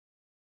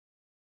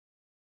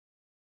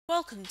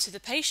Welcome to the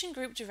Patient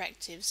Group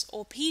Directives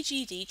or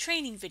PGD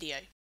training video.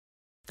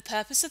 The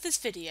purpose of this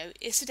video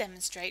is to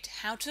demonstrate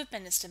how to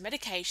administer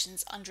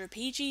medications under a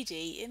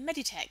PGD in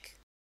Meditech.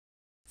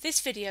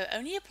 This video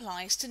only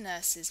applies to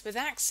nurses with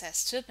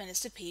access to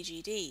administer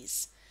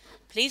PGDs.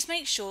 Please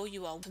make sure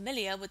you are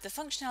familiar with the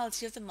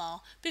functionality of the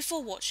MAR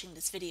before watching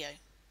this video.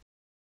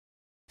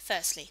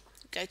 Firstly,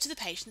 go to the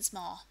patient's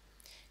MAR.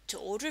 To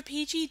order a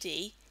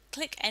PGD,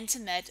 click Enter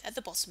Med at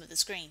the bottom of the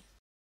screen.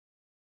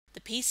 The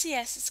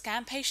PCS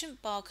Scan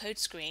Patient Barcode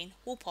screen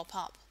will pop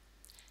up.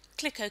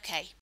 Click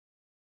OK.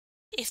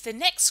 If the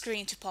next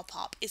screen to pop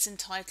up is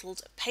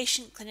entitled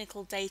Patient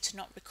Clinical Data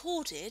Not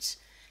Recorded,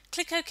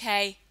 click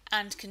OK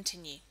and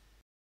Continue.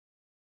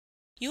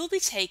 You will be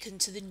taken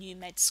to the New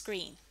Med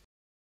screen.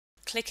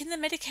 Click in the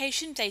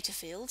Medication Data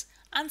field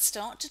and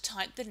start to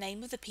type the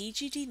name of the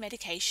PGD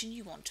medication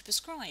you want to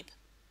prescribe.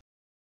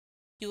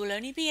 You will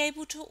only be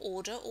able to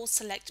order or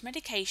select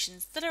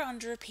medications that are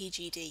under a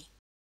PGD.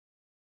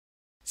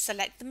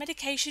 Select the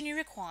medication you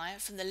require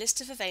from the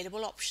list of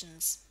available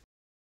options.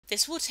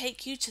 This will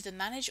take you to the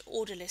Manage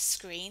Order List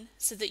screen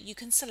so that you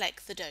can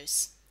select the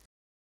dose.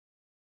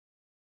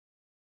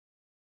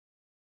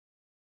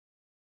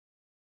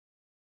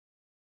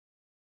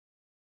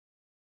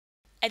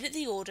 Edit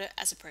the order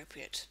as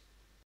appropriate.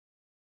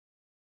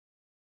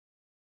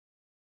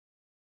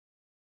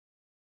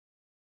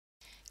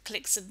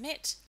 Click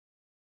Submit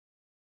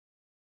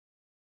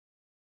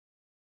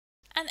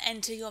and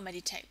enter your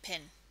Meditech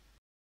PIN.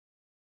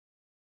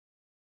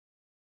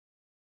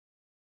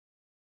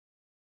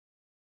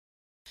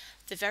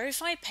 The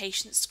Verify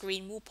Patient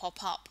screen will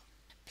pop up.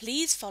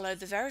 Please follow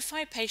the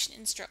Verify Patient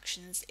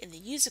instructions in the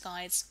user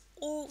guides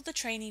or the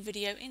training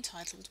video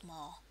entitled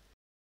MAR.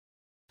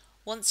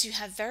 Once you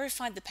have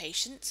verified the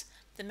patient,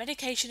 the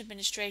medication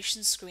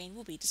administration screen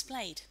will be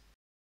displayed.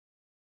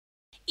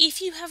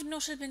 If you have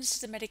not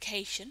administered the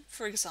medication,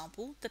 for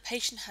example, the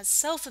patient has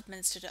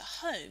self-administered at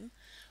home,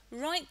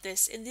 write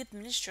this in the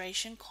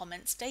Administration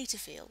Comments data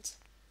field.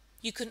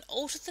 You can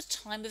alter the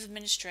time of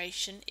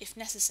administration if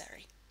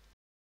necessary.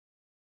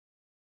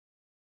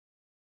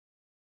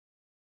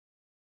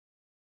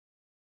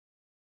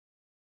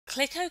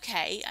 Click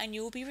OK and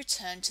you will be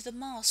returned to the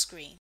MAR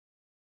screen.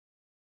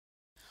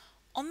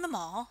 On the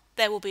MAR,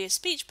 there will be a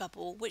speech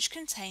bubble which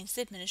contains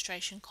the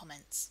administration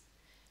comments.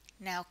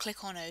 Now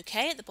click on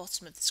OK at the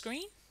bottom of the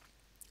screen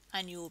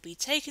and you will be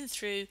taken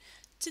through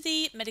to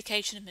the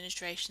Medication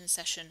Administration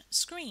Session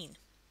screen.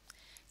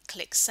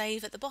 Click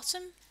Save at the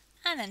bottom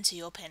and enter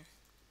your PIN.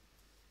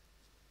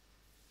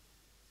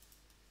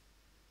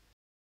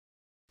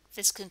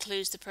 This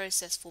concludes the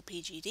process for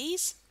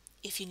PGDs.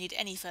 If you need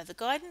any further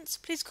guidance,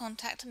 please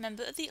contact a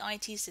member of the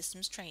IT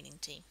Systems training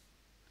team.